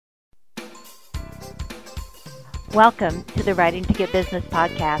Welcome to the Writing to Get Business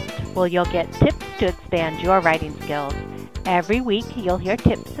podcast, where you'll get tips to expand your writing skills. Every week, you'll hear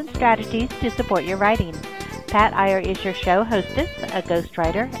tips and strategies to support your writing. Pat Iyer is your show hostess, a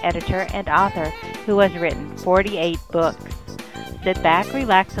ghostwriter, editor, and author who has written 48 books. Sit back,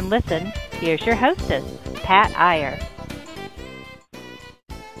 relax, and listen. Here's your hostess, Pat Iyer.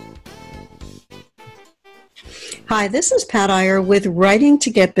 Hi, this is Pat Iyer with Writing to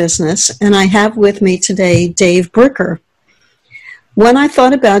Get Business, and I have with me today Dave Bricker. When I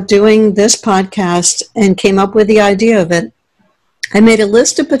thought about doing this podcast and came up with the idea of it, I made a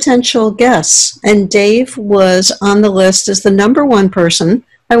list of potential guests, and Dave was on the list as the number one person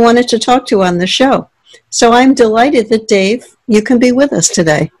I wanted to talk to on the show. So I'm delighted that, Dave, you can be with us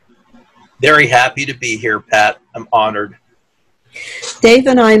today. Very happy to be here, Pat. I'm honored. Dave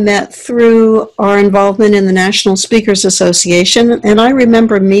and I met through our involvement in the National Speakers Association, and I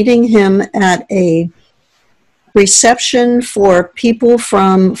remember meeting him at a reception for people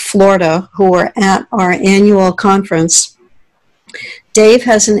from Florida who were at our annual conference. Dave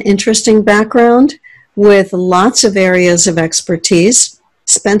has an interesting background with lots of areas of expertise,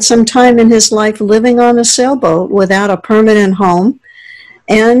 spent some time in his life living on a sailboat without a permanent home,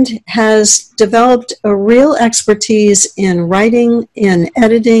 and has developed a real expertise in writing, in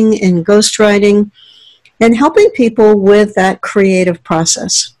editing, in ghostwriting, and helping people with that creative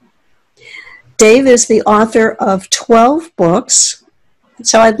process. Dave is the author of 12 books.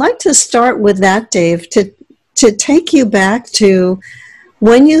 So I'd like to start with that, Dave, to take you back to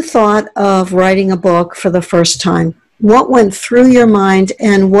when you thought of writing a book for the first time. What went through your mind,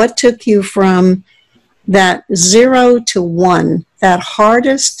 and what took you from that 0 to 1? That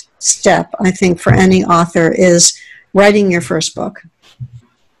hardest step, I think, for any author is writing your first book.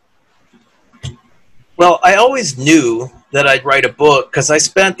 Well, I always knew that I'd write a book because I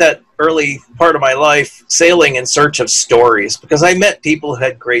spent that early part of my life sailing in search of stories, because I met people who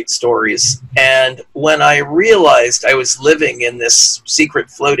had great stories. And when I realized I was living in this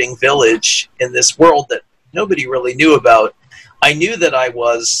secret floating village in this world that nobody really knew about, I knew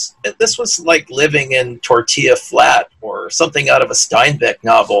that this was like living in Tortilla Flat or something out of a Steinbeck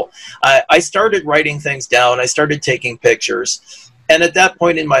novel. I started writing things down. I started taking pictures. And at that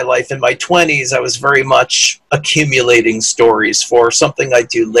point in my life, in my 20s, I was very much accumulating stories for something I'd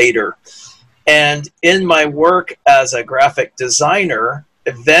do later. And in my work as a graphic designer,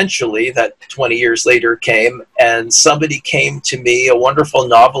 eventually, that 20 years later came, and somebody came to me, a wonderful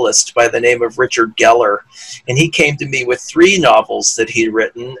novelist by the name of Richard Geller, and he came to me with 3 novels that he'd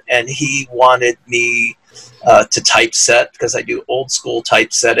written, and he wanted me to typeset, because I do old school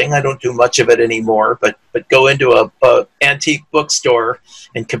typesetting. I don't do much of it anymore, but go into a antique bookstore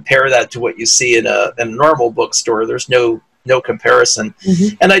and compare that to what you see in a normal bookstore. There's no comparison.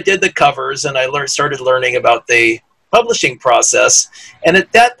 Mm-hmm. And I did the covers, and I started learning about the publishing process. And at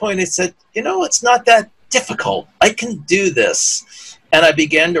that point I said, it's not that difficult. I can do this. And I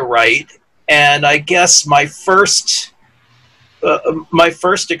began to write. And I guess my first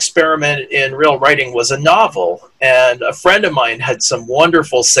experiment in real writing was a novel. And a friend of mine had some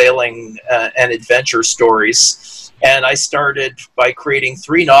wonderful sailing and adventure stories. And I started by creating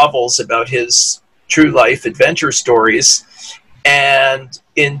 3 novels about his true life adventure stories. And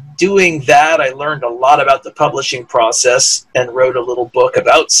in doing that, I learned a lot about the publishing process and wrote a little book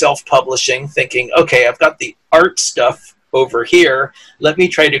about self-publishing, thinking, okay, I've got the art stuff over here. Let me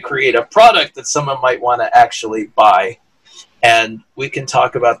try to create a product that someone might want to actually buy. And we can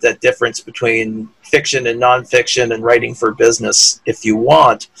talk about that difference between fiction and nonfiction and writing for business if you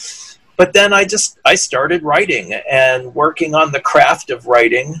want. But then I started writing and working on the craft of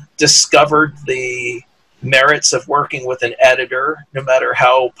writing, discovered the merits of working with an editor, no matter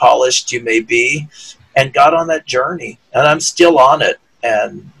how polished you may be, and got on that journey. And I'm still on it.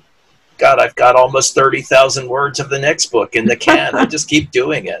 And God, I've got almost 30,000 words of the next book in the can. I just keep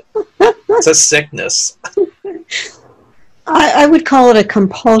doing it. It's a sickness. I would call it a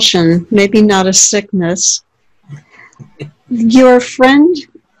compulsion, maybe not a sickness. Your friend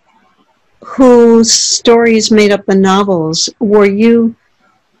whose stories made up the novels, were you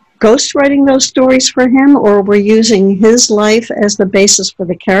ghostwriting those stories for him, or were using his life as the basis for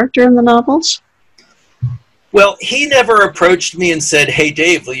the character in the novels? Well, he never approached me and said, hey,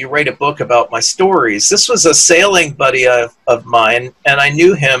 Dave, will you write a book about my stories? This was a sailing buddy of mine, and I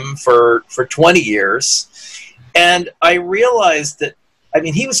knew him for 20 years. And I realized that,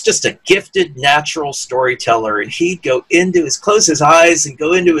 he was just a gifted, natural storyteller, and he'd close his eyes and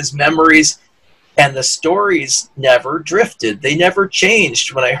go into his memories, and the stories never drifted. They never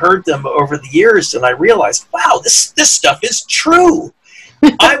changed when I heard them over the years, and I realized, wow, this stuff is true.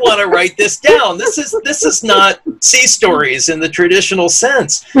 I want to write this down. This is not sea stories in the traditional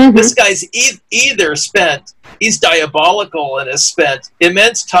sense. Mm-hmm. This guy's either he's diabolical and has spent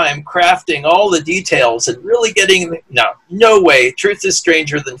immense time crafting all the details and really getting, no way. Truth is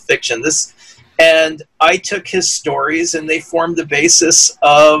stranger than fiction. And I took his stories and they formed the basis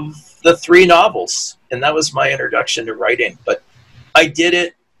of the 3 novels. And that was my introduction to writing. But I did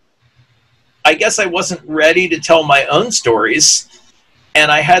it. I guess I wasn't ready to tell my own stories.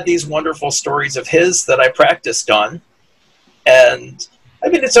 And I had these wonderful stories of his that I practiced on. And I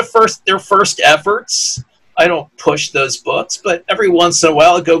mean, their first efforts. I don't push those books, but every once in a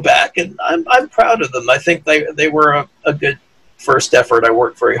while I go back and I'm proud of them. I think they were a good first effort. I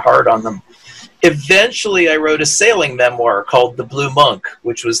worked very hard on them. Eventually I wrote a sailing memoir called The Blue Monk,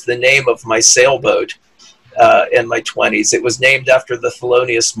 which was the name of my sailboat in my 20s. It was named after the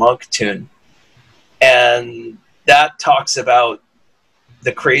Thelonious Monk tune. And that talks about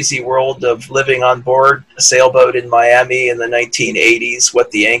the crazy world of living on board a sailboat in Miami in the 1980s,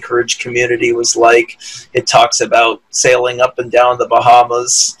 what the Anchorage community was like. It talks about sailing up and down the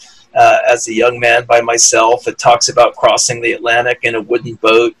Bahamas as a young man by myself. It talks about crossing the Atlantic in a wooden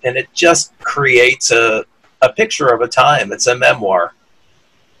boat, and it just creates a picture of a time. It's a memoir.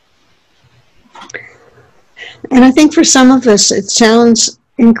 And I think for some of us, it sounds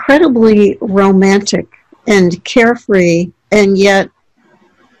incredibly romantic and carefree, and yet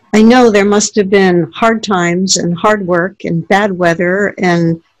I know there must have been hard times and hard work and bad weather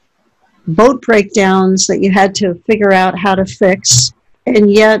and boat breakdowns that you had to figure out how to fix.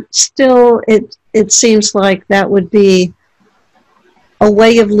 And yet still it seems like that would be a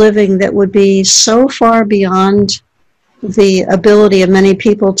way of living that would be so far beyond the ability of many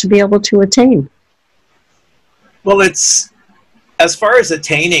people to be able to attain. Well, it's, as far as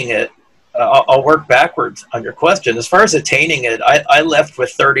attaining it, I'll work backwards on your question. As far as attaining it, I left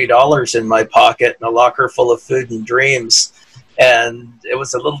with $30 in my pocket and a locker full of food and dreams. And it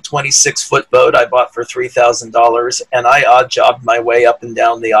was a little 26-foot boat I bought for $3,000. And I odd-jobbed my way up and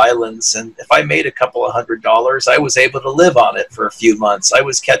down the islands. And if I made a couple of $100, I was able to live on it for a few months. I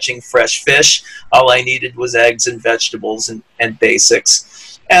was catching fresh fish. All I needed was eggs and vegetables and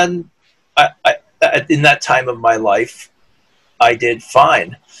basics. And I in that time of my life, I did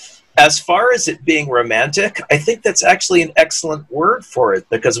fine. As far as it being romantic, I think that's actually an excellent word for it,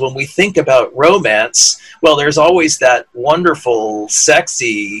 because when we think about romance, well, there's always that wonderful,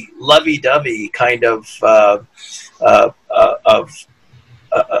 sexy, lovey-dovey kind of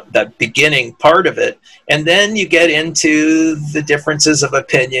that beginning part of it. And then you get into the differences of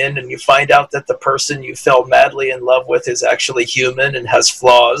opinion, and you find out that the person you fell madly in love with is actually human and has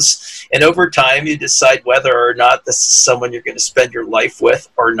flaws. And over time, you decide whether or not this is someone you're going to spend your life with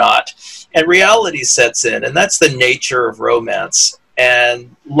or not. And reality sets in, and that's the nature of romance.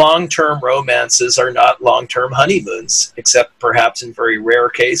 And long-term romances are not long-term honeymoons, except perhaps in very rare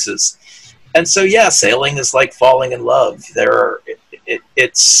cases. And so, yeah, sailing is like falling in love.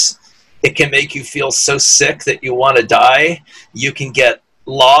 It can make you feel so sick that you want to die. You can get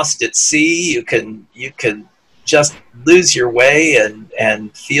lost at sea. You can just lose your way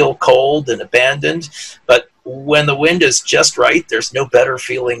and feel cold and abandoned. But when the wind is just right, there's no better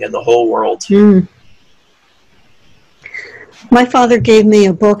feeling in the whole world. Mm. My father gave me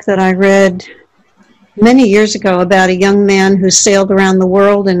a book that I read many years ago about a young man who sailed around the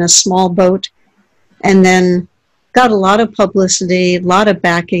world in a small boat and then got a lot of publicity, a lot of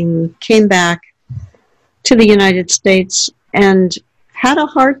backing, came back to the United States and had a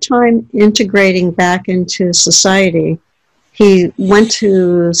hard time integrating back into society. He went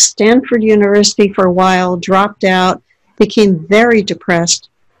to Stanford University for a while, dropped out, became very depressed,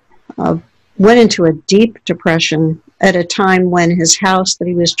 went into a deep depression at a time when his house that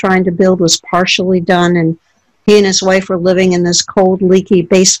he was trying to build was partially done, and he and his wife were living in this cold, leaky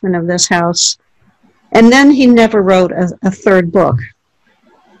basement of this house. And then he never wrote a third book.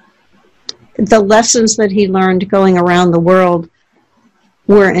 The lessons that he learned going around the world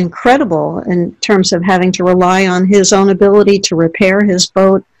were incredible in terms of having to rely on his own ability to repair his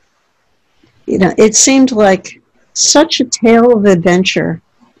boat. You know, it seemed like such a tale of adventure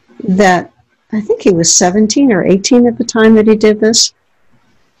that I think he was 17 or 18 at the time that he did this,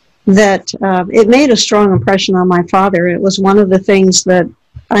 that it made a strong impression on my father. It was one of the things that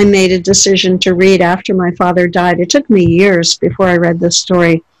I made a decision to read after my father died. It took me years before I read this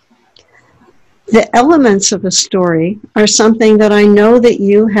story. The elements of a story are something that I know that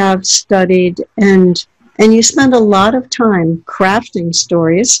you have studied, and you spend a lot of time crafting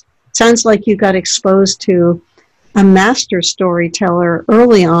stories. It sounds like you got exposed to a master storyteller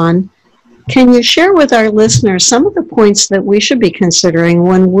early on. Can you share with our listeners some of the points that we should be considering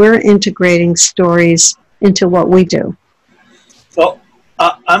when we're integrating stories into what we do? Well,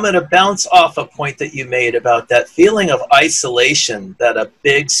 I'm going to bounce off a point that you made about that feeling of isolation that a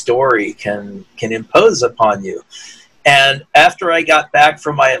big story can impose upon you. And after I got back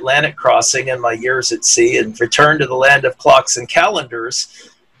from my Atlantic crossing and my years at sea and returned to the land of clocks and calendars,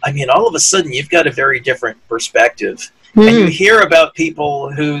 I mean, all of a sudden you've got a very different perspective. And you hear about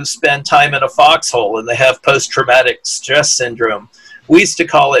people who spend time in a foxhole and they have post-traumatic stress syndrome. We used to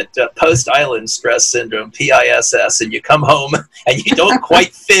call it post-island stress syndrome, PISS, and you come home and you don't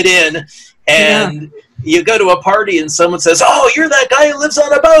quite fit in, and you go to a party and someone says, "Oh, you're that guy who lives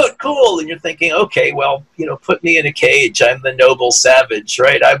on a boat, cool," and you're thinking, okay, well, put me in a cage, I'm the noble savage,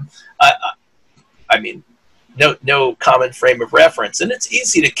 right? I mean, no common frame of reference, and it's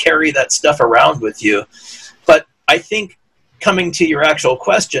easy to carry that stuff around with you. But I think, coming to your actual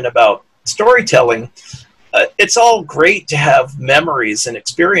question about storytelling, it's all great to have memories and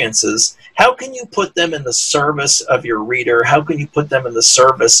experiences. How can you put them in the service of your reader? How can you put them in the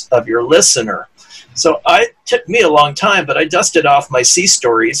service of your listener? So it took me a long time, but I dusted off my sea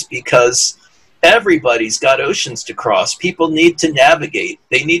stories because everybody's got oceans to cross. People need to navigate.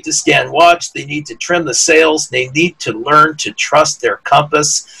 They need to stand watch. They need to trim the sails. They need to learn to trust their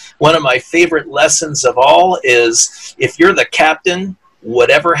compass. One of my favorite lessons of all is, if you're the captain,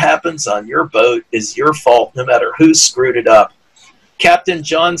 whatever happens on your boat is your fault, no matter who screwed it up. Captain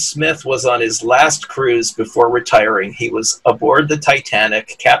John Smith was on his last cruise before retiring. He was aboard the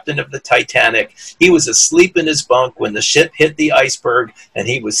Titanic, captain of the Titanic. He was asleep in his bunk when the ship hit the iceberg, and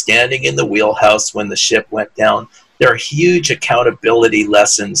he was standing in the wheelhouse when the ship went down. There are huge accountability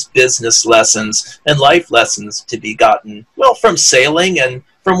lessons, business lessons, and life lessons to be gotten, well, from sailing and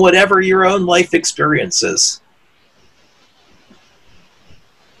from whatever your own life experience is.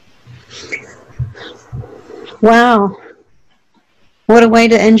 Wow. What a way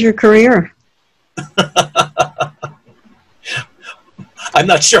to end your career. I'm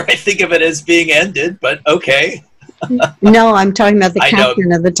not sure I think of it as being ended, but okay. No, I'm talking about the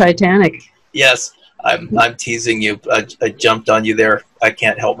captain of the Titanic. Yes, I'm teasing you. I jumped on you there. I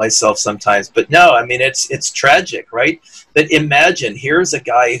can't help myself sometimes. But no, I mean, it's tragic, right? But imagine, here's a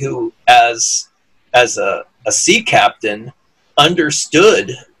guy who, as a sea captain,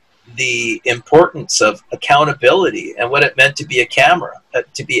 understood the importance of accountability and what it meant to be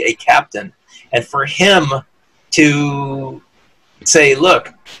to be a captain. And for him to say,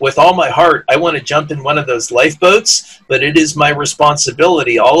 look, with all my heart, I want to jump in one of those lifeboats, but it is my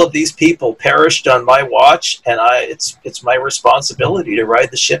responsibility. All of these people perished on my watch, and it's my responsibility to ride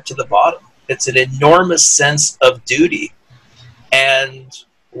the ship to the bottom. It's an enormous sense of duty. And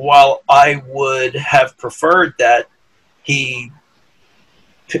while I would have preferred that he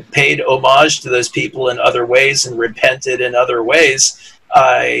paid homage to those people in other ways and repented in other ways,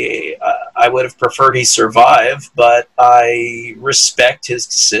 I would have preferred he survive, but I respect his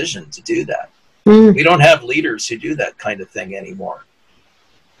decision to do that. We don't have leaders who do that kind of thing anymore.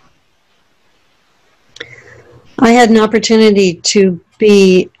 I had an opportunity to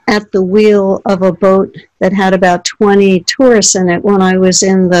be at the wheel of a boat that had about 20 tourists in it when I was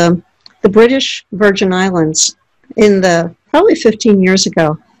in the British Virgin Islands probably 15 years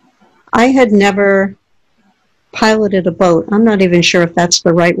ago. I had never piloted a boat. I'm not even sure if that's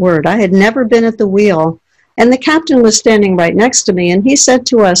the right word. I had never been at the wheel. And the captain was standing right next to me, and he said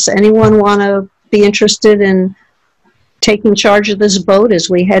to us, anyone want to be interested in taking charge of this boat as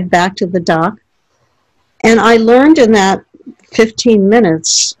we head back to the dock? And I learned in that 15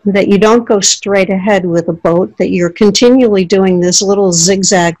 minutes that you don't go straight ahead with a boat, that you're continually doing this little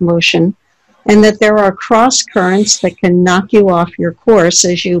zigzag motion, and that there are cross currents that can knock you off your course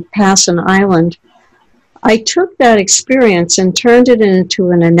as you pass an island. I took that experience and turned it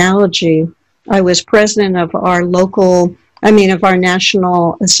into an analogy. I was president of our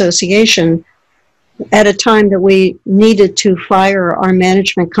national association at a time that we needed to fire our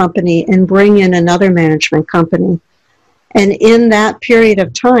management company and bring in another management company. And in that period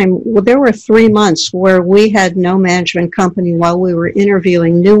of time, there were 3 months where we had no management company while we were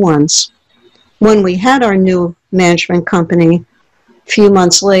interviewing new ones. When we had our new management company, a few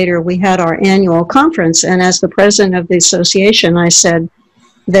months later, we had our annual conference. And as the president of the association, I said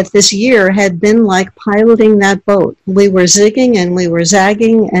that this year had been like piloting that boat. We were zigging and we were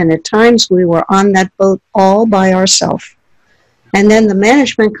zagging, and at times we were on that boat all by ourselves. And then the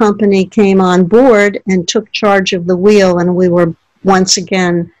management company came on board and took charge of the wheel, and we were once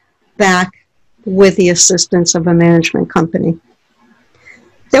again back with the assistance of a management company.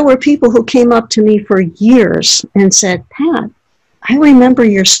 There were people who came up to me for years and said, Pat, I remember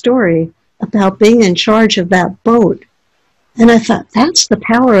your story about being in charge of that boat. And I thought, that's the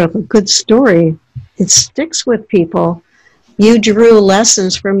power of a good story. It sticks with people. You drew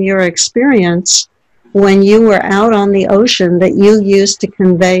lessons from your experience when you were out on the ocean that you used to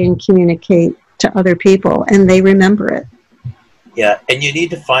convey and communicate to other people, and they remember it. Yeah, and you need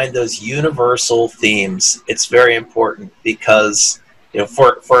to find those universal themes. It's very important because,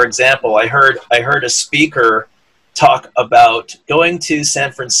 for example, I heard a speaker talk about going to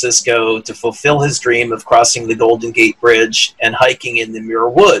San Francisco to fulfill his dream of crossing the Golden Gate Bridge and hiking in the Muir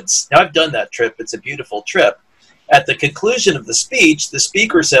Woods. Now, I've done that trip. It's a beautiful trip. At the conclusion of the speech, the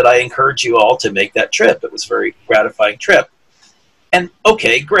speaker said, I encourage you all to make that trip. It was a very gratifying trip. And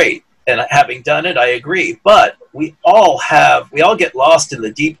okay, great. And having done it, I agree. But we all get lost in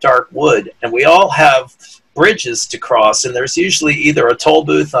the deep, dark wood, and we all have bridges to cross, and there's usually either a toll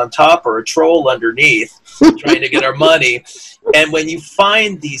booth on top or a troll underneath trying to get our money. And when you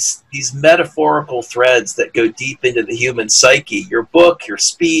find these metaphorical threads that go deep into the human psyche, your book, your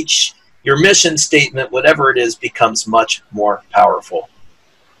speech, your mission statement, whatever it is, becomes much more powerful.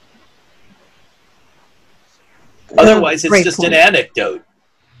 Otherwise, it's just an anecdote.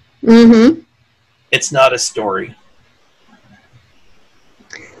 Mm-hmm. It's not a story.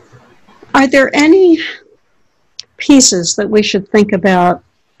 Are there any pieces that we should think about?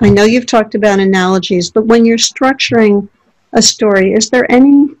 I know you've talked about analogies, but when you're structuring a story, is there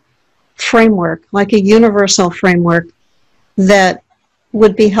any framework, like a universal framework, that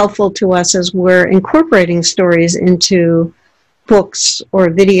would be helpful to us as we're incorporating stories into books or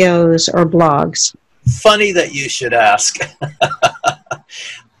videos or blogs? Funny that you should ask.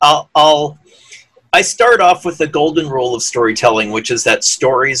 I start off with the golden rule of storytelling, which is that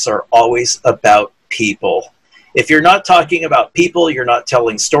stories are always about people. If you're not talking about people, you're not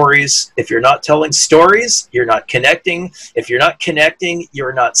telling stories. If you're not telling stories, you're not connecting. If you're not connecting,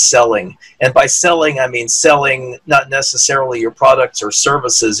 you're not selling. And by selling, I mean selling not necessarily your products or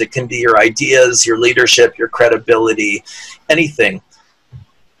services. It can be your ideas, your leadership, your credibility, anything.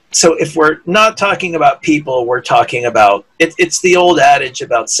 So if we're not talking about people, we're talking about, it's the old adage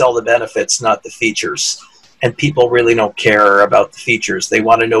about sell the benefits, not the features. And people really don't care about the features. They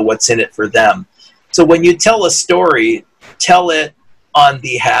want to know what's in it for them. So when you tell a story, tell it on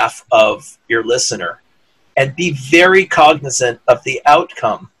behalf of your listener and be very cognizant of the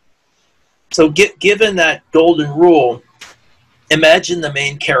outcome. So given that golden rule, imagine the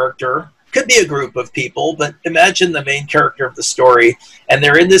main character. Could be a group of people, but imagine the main character of the story, and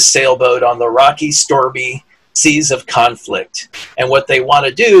they're in this sailboat on the rocky, stormy seas of conflict. And what they want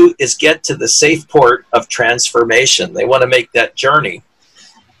to do is get to the safe port of transformation. They want to make that journey.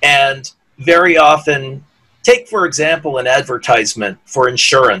 And very often, take, for example, an advertisement for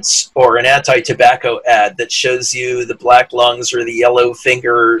insurance or an anti-tobacco ad that shows you the black lungs or the yellow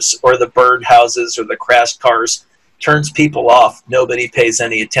fingers or the burned houses or the crashed cars, turns people off. Nobody pays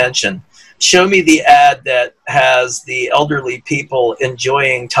any attention. Show me the ad that has the elderly people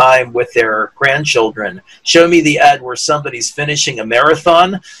enjoying time with their grandchildren. Show me the ad where somebody's finishing a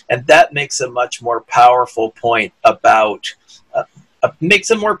marathon, and that makes a much more powerful point about,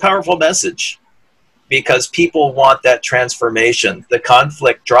 makes a more powerful message, because people want that transformation. The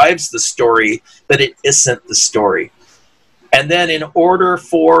conflict drives the story, but it isn't the story. And then in order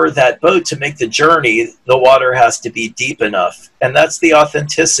for that boat to make the journey, the water has to be deep enough. And that's the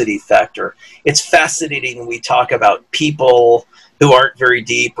authenticity factor. It's fascinating when we talk about people who aren't very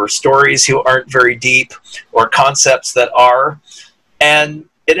deep, or stories who aren't very deep, or concepts that are. And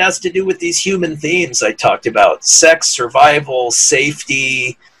it has to do with these human themes I talked about: sex, survival,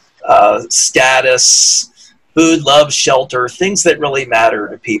 safety, status, food, love, shelter, things that really matter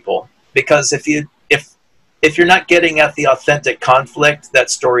to people. Because if you're not getting at the authentic conflict, that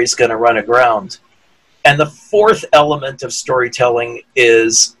story is going to run aground. And the fourth element of storytelling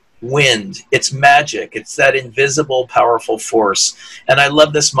is wind. It's magic. It's that invisible, powerful force. And I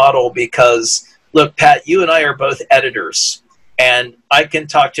love this model because, look, Pat, you and I are both editors. And I can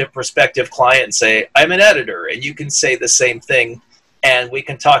talk to a prospective client and say, I'm an editor. And you can say the same thing. And we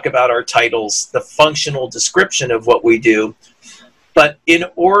can talk about our titles, the functional description of what we do. But in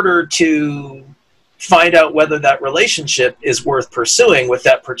order to find out whether that relationship is worth pursuing with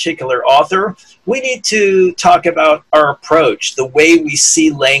that particular author, we need to talk about our approach, the way we see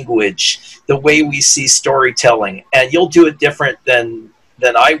language, the way we see storytelling. And you'll do it different than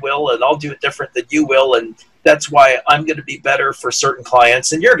I will, and I'll do it different than you will. And that's why I'm going to be better for certain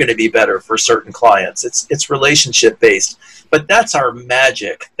clients, and you're going to be better for certain clients. It's relationship based. But that's our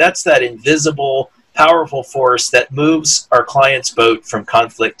magic. That's that invisible, powerful force that moves our client's boat from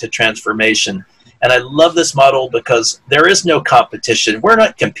conflict to transformation. And I love this model because there is no competition. We're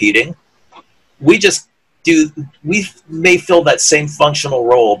not competing. we may fill that same functional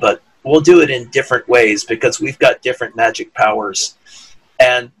role, but we'll do it in different ways because we've got different magic powers.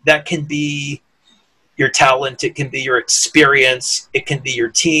 And that can be your talent, it can be your experience, it can be your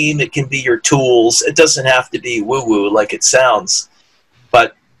team, it can be your tools. It doesn't have to be woo-woo like it sounds.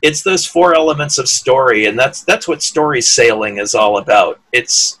 But it's those 4 elements of story, and that's what story sailing is all about.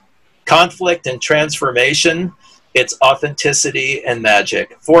 It's conflict and transformation, it's authenticity and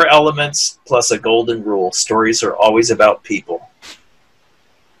magic. 4 elements plus a golden rule. Stories are always about people.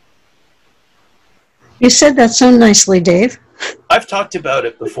 You said that so nicely, Dave. I've talked about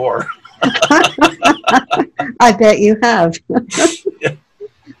it before. I bet you have. Yeah.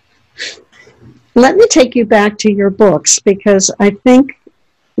 Let me take you back to your books, because I think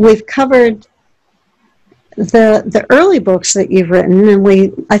we've covered the early books that you've written,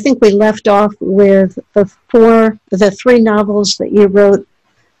 and I think we left off with the 3 novels that you wrote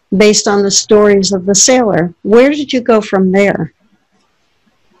based on the stories of the sailor. Where did you go from there?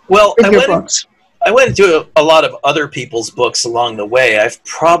 Well, I went into a lot of other people's books along the way. I've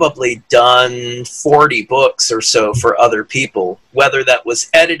probably done 40 books or so for other people, whether that was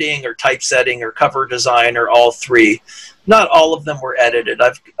editing or typesetting or cover design or all 3. Not all of them were edited.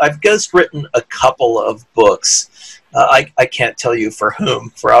 I've just written a couple of books. I can't tell you for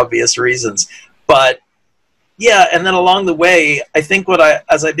whom, for obvious reasons. But yeah, and then along the way, I think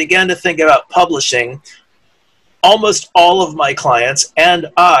as I began to think about publishing, almost all of my clients and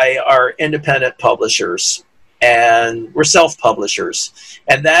I are independent publishers, and we're self-publishers.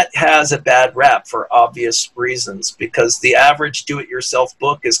 And that has a bad rap for obvious reasons, because the average do-it-yourself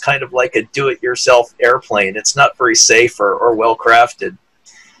book is kind of like a do-it-yourself airplane. It's not very safe or well-crafted.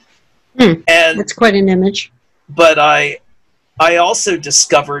 And that's quite an image. But I also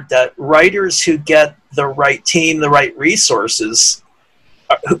discovered that writers who get the right team, the right resources,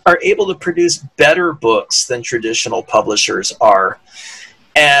 are able to produce better books than traditional publishers are.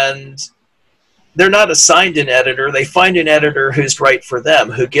 And they're not assigned an editor. They find an editor who's right for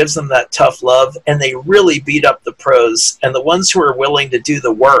them, who gives them that tough love, and they really beat up the pros. And the ones who are willing to do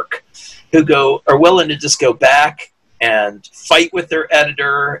the work, are willing to just go back and fight with their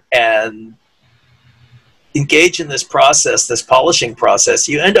editor and engage in this process, this polishing process,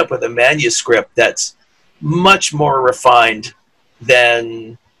 you end up with a manuscript that's much more refined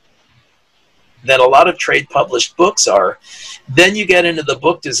than a lot of trade published books are. Then you get into the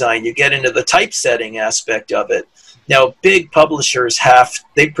book design, you get into the typesetting aspect of it. Now, big publishers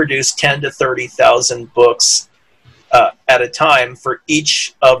they produce 10 to 30,000 books at a time for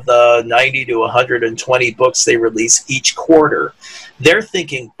each of the 90 to 120 books they release each quarter. They're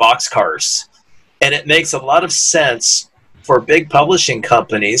thinking boxcars, and it makes a lot of sense for big publishing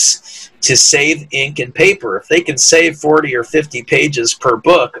companies to save ink and paper. If they can save 40 or 50 pages per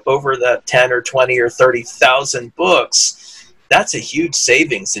book over that 10 or 20 or 30,000 books, that's a huge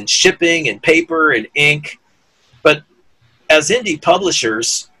savings in shipping and paper and ink. But as indie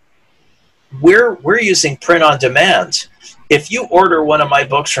publishers, we're using print on demand. If you order one of my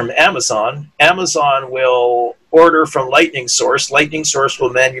books from Amazon, Amazon will order from Lightning Source. Lightning Source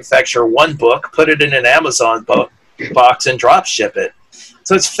will manufacture one book, put it in an Amazon box, and drop ship it.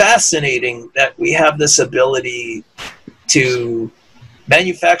 So it's fascinating that we have this ability to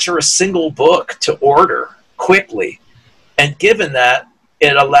manufacture a single book to order quickly. And given that,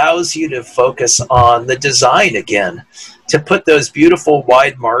 it allows you to focus on the design again, to put those beautiful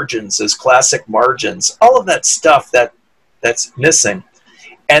wide margins, those classic margins, all of that stuff that's missing.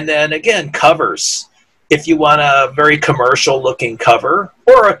 And then again, covers. If you want a very commercial looking cover,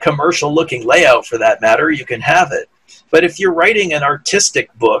 or a commercial looking layout for that matter, you can have it. But if you're writing an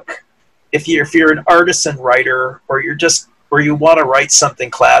artistic book, if you're an artisan writer, or you want to write something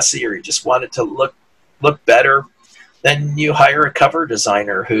classy, or you just want it to look better, then you hire a cover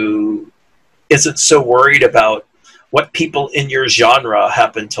designer who isn't so worried about what people in your genre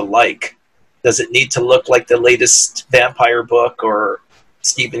happen to like. Does it need to look like the latest vampire book or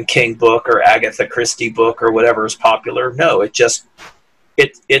Stephen King book or Agatha Christie book or whatever is popular? No,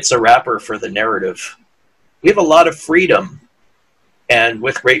 it's a wrapper for the narrative. We have a lot of freedom, and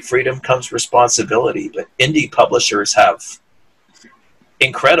with great freedom comes responsibility, but indie publishers have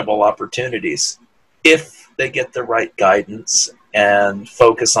incredible opportunities if they get the right guidance and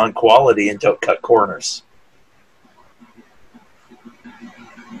focus on quality and don't cut corners.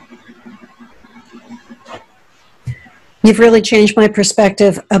 You've really changed my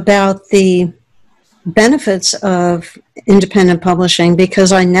perspective about the benefits of independent publishing,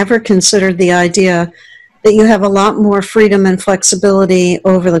 because I never considered the idea that you have a lot more freedom and flexibility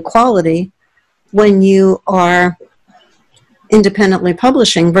over the quality when you are independently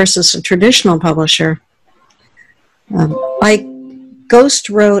publishing versus a traditional publisher. I ghost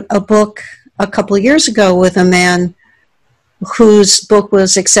wrote a book a couple of years ago with a man whose book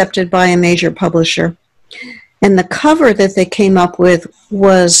was accepted by a major publisher. And the cover that they came up with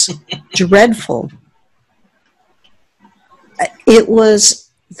was dreadful. It was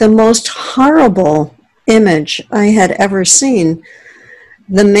the most horrible image I had ever seen.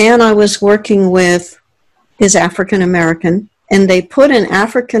 The man I was working with is African American, and they put an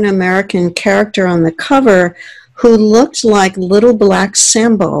African American character on the cover who looked like Little Black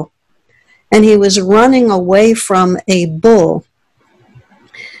Sambo, and he was running away from a bull.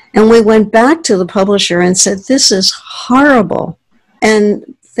 And we went back to the publisher and said, this is horrible.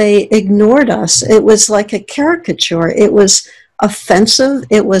 And they ignored us. It was like a caricature. It was offensive.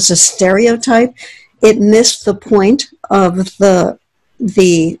 It was a stereotype. It missed the point of the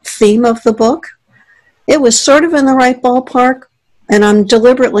theme of the book. It was sort of in the right ballpark. And I'm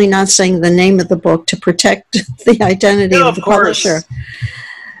deliberately not saying the name of the book to protect the identity of the publisher.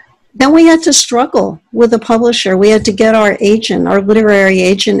 Then we had to struggle with the publisher. We had to get our agent, our literary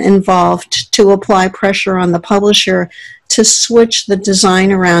agent, involved to apply pressure on the publisher to switch the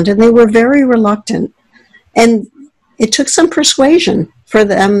design around. And they were very reluctant. And it took some persuasion for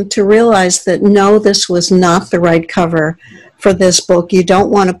them to realize that, no, this was not the right cover for this book. You don't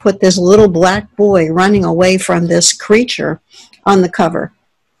want to put this little black boy running away from this creature on the cover.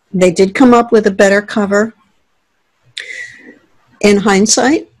 They did come up with a better cover. In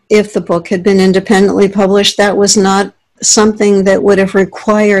hindsight, if the book had been independently published, that was not something that would have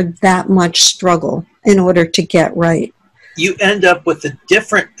required that much struggle in order to get right. You end up with a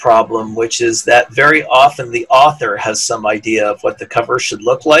different problem, which is that very often the author has some idea of what the cover should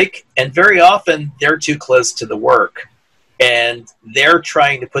look like, and very often they're too close to the work, and they're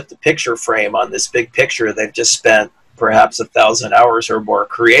trying to put the picture frame on this big picture they've just spent perhaps 1,000 hours or more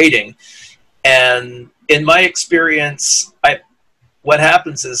creating. And in my experience, what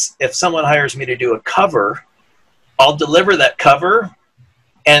happens is if someone hires me to do a cover, I'll deliver that cover,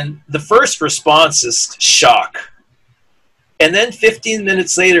 and the first response is shock. And then 15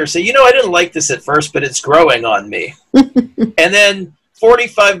 minutes later, say, I didn't like this at first, but it's growing on me. And then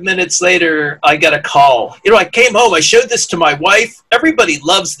 45 minutes later, I get a call. I came home, I showed this to my wife. Everybody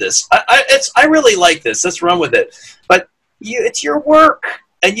loves this. I really like this. Let's run with it. But it's your work,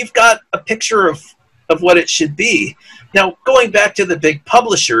 and you've got a picture of what it should be. Now, going back to the big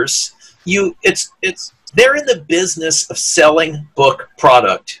publishers, they're in the business of selling book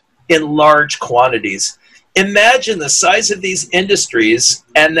product in large quantities. Imagine the size of these industries,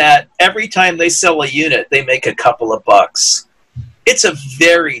 and that every time they sell a unit, they make a couple of bucks. It's a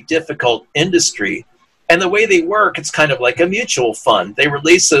very difficult industry. And the way they work, it's kind of like a mutual fund. They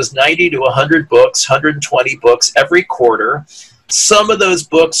release those 90 to 100 books, 120 books every quarter. Some of those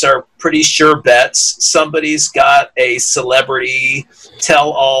books are pretty sure bets. Somebody's got a celebrity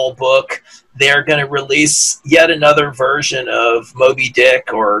tell-all book. They're going to release yet another version of Moby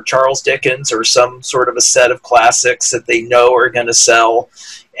Dick or Charles Dickens or some sort of a set of classics that they know are going to sell.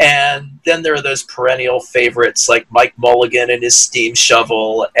 And then there are those perennial favorites like Mike Mulligan and his steam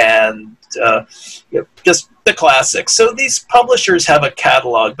shovel and just the classics. So these publishers have a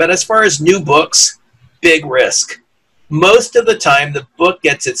catalog. But as far as new books, big risk. Most of the time, the book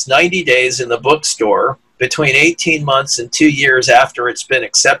gets its 90 days in the bookstore between 18 months and 2 years after it's been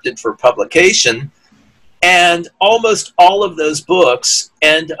accepted for publication. And almost all of those books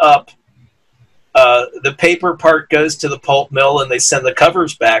end up, the paper part goes to the pulp mill and they send the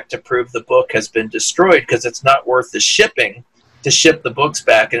covers back to prove the book has been destroyed because it's not worth the shipping to ship the books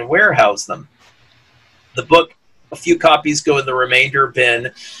back and warehouse them. The book, a few copies go in the remainder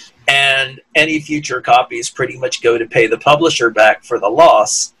bin, and any future copies pretty much go to pay the publisher back for the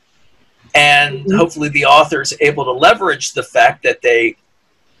loss. And hopefully the author's able to leverage the fact that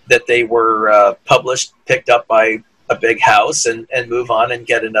they were published, picked up by a big house and move on and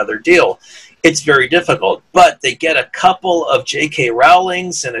get another deal. It's very difficult, but they get a couple of J.K.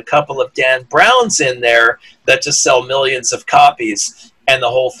 Rowlings and a couple of Dan Browns in there that just sell millions of copies, and the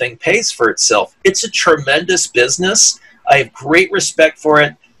whole thing pays for itself. It's a tremendous business. I have great respect for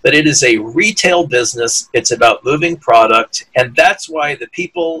it. But it is a retail business. It's about moving product. And that's why the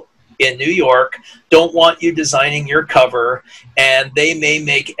people in New York don't want you designing your cover. And they may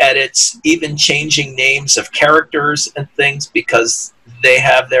make edits, even changing names of characters and things, because they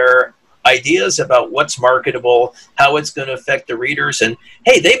have their ideas about what's marketable, how it's going to affect the readers. And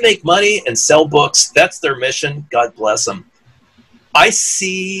hey, they make money and sell books. That's their mission. God bless them. I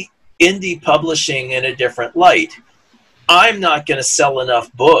see indie publishing in a different light. I'm not going to sell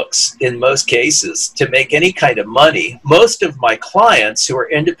enough books in most cases to make any kind of money. Most of my clients who are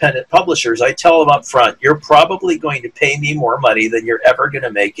independent publishers, I tell them up front, you're probably going to pay me more money than you're ever going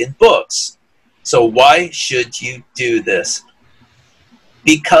to make in books. So why should you do this?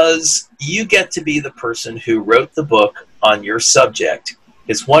 Because you get to be the person who wrote the book on your subject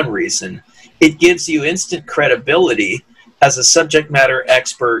is one reason. It gives you instant credibility as a subject matter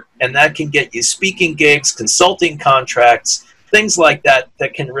expert, and that can get you speaking gigs, consulting contracts, things like that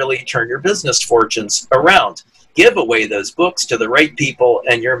that can really turn your business fortunes around. Give away those books to the right people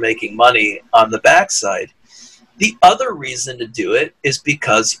and you're making money on the backside. The other reason to do it is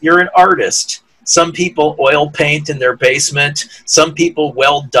because you're an artist. Some people oil paint in their basement. Some people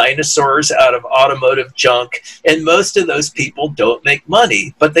weld dinosaurs out of automotive junk. And most of those people don't make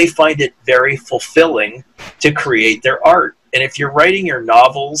money, but they find it very fulfilling to create their art. And if you're writing your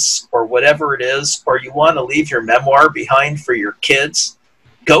novels or whatever it is, or you want to leave your memoir behind for your kids,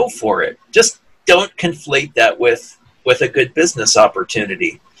 go for it. Just don't conflate that with a good business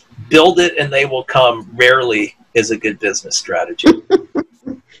opportunity. Build it and they will come rarely is a good business strategy.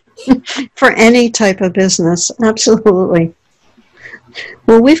 For any type of business, absolutely.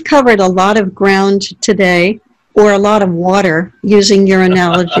 Well, we've covered a lot of ground today, or a lot of water, using your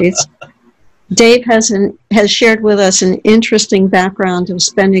analogies. Dave has shared with us an interesting background of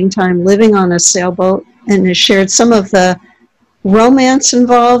spending time living on a sailboat, and has shared some of the romance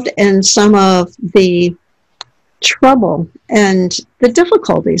involved and some of the trouble and the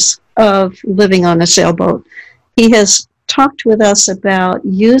difficulties of living on a sailboat. He has talked with us about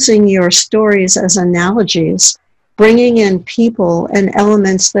using your stories as analogies, bringing in people and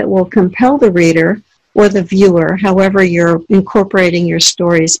elements that will compel the reader or the viewer, however you're incorporating your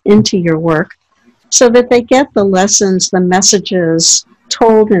stories into your work, so that they get the lessons, the messages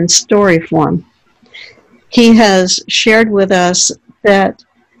told in story form. He has shared with us that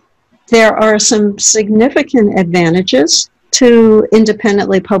there are some significant advantages to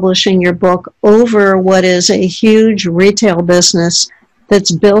independently publishing your book over what is a huge retail business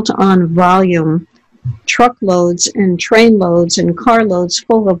that's built on volume, truckloads and trainloads and carloads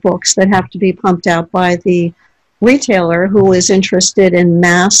full of books that have to be pumped out by the retailer who is interested in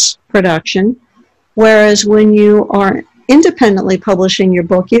mass production. Whereas when you are independently publishing your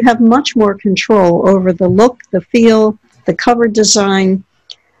book, you have much more control over the look, the feel, the cover design,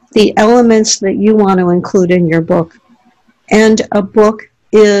 the elements that you want to include in your book. And a book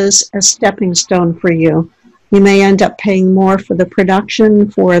is a stepping stone for you. You may end up paying more for the production,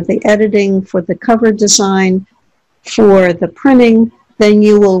 for the editing, for the cover design, for the printing than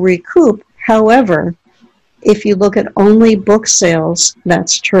you will recoup. However, if you look at only book sales,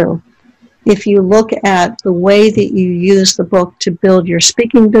 that's true. If you look at the way that you use the book to build your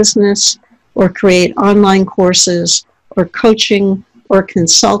speaking business, or create online courses, or coaching, or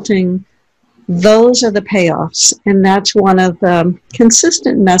consulting, those are the payoffs, and that's one of the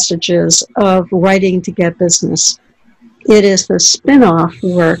consistent messages of writing to get business. It is the spin-off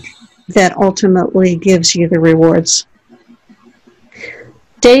work that ultimately gives you the rewards.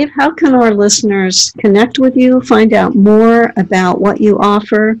 Dave, how can our listeners connect with you, find out more about what you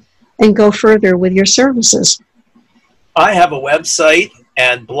offer, and go further with your services? I have a website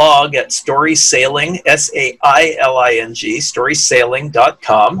and blog at StorySailing, SAILING,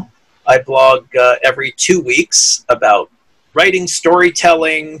 StorySailing.com. I blog every 2 weeks about writing,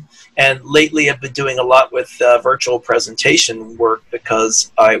 storytelling, and lately I've been doing a lot with virtual presentation work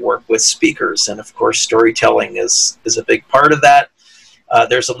because I work with speakers, and of course storytelling is a big part of that.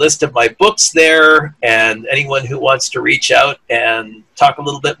 There's a list of my books there, and anyone who wants to reach out and talk a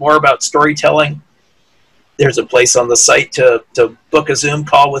little bit more about storytelling, there's a place on the site to book a Zoom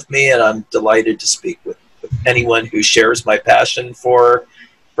call with me, and I'm delighted to speak with anyone who shares my passion for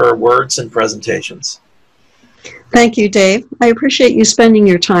words and presentations. Thank you, Dave. I appreciate you spending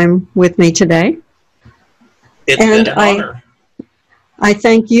your time with me today. It's been an honor. I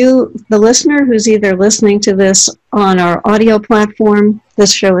thank you, the listener, who's either listening to this on our audio platform.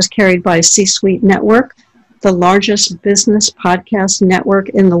 This show is carried by C-Suite Network, the largest business podcast network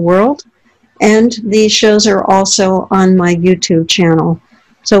in the world. And these shows are also on my YouTube channel.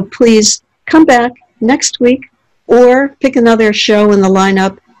 So please come back next week or pick another show in the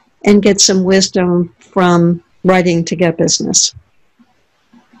lineup and get some wisdom from writing to get business.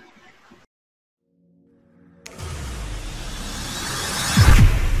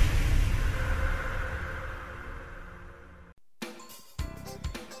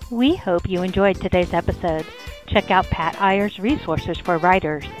 We hope you enjoyed today's episode. Check out Pat Iyer's resources for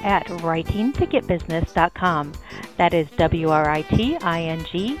writers at writingtogetbusiness.com. That is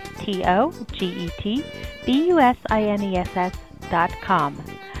WRITINGTOGETBUSINESS.com.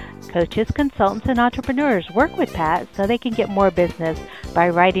 Coaches, consultants, and entrepreneurs work with Pat so they can get more business by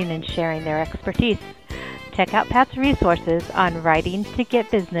writing and sharing their expertise. Check out Pat's resources on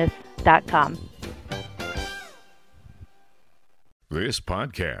writingtogetbusiness.com. This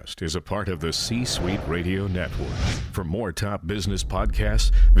podcast is a part of the C-Suite Radio Network. For more top business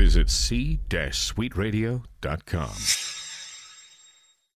podcasts, visit c-suiteradio.com.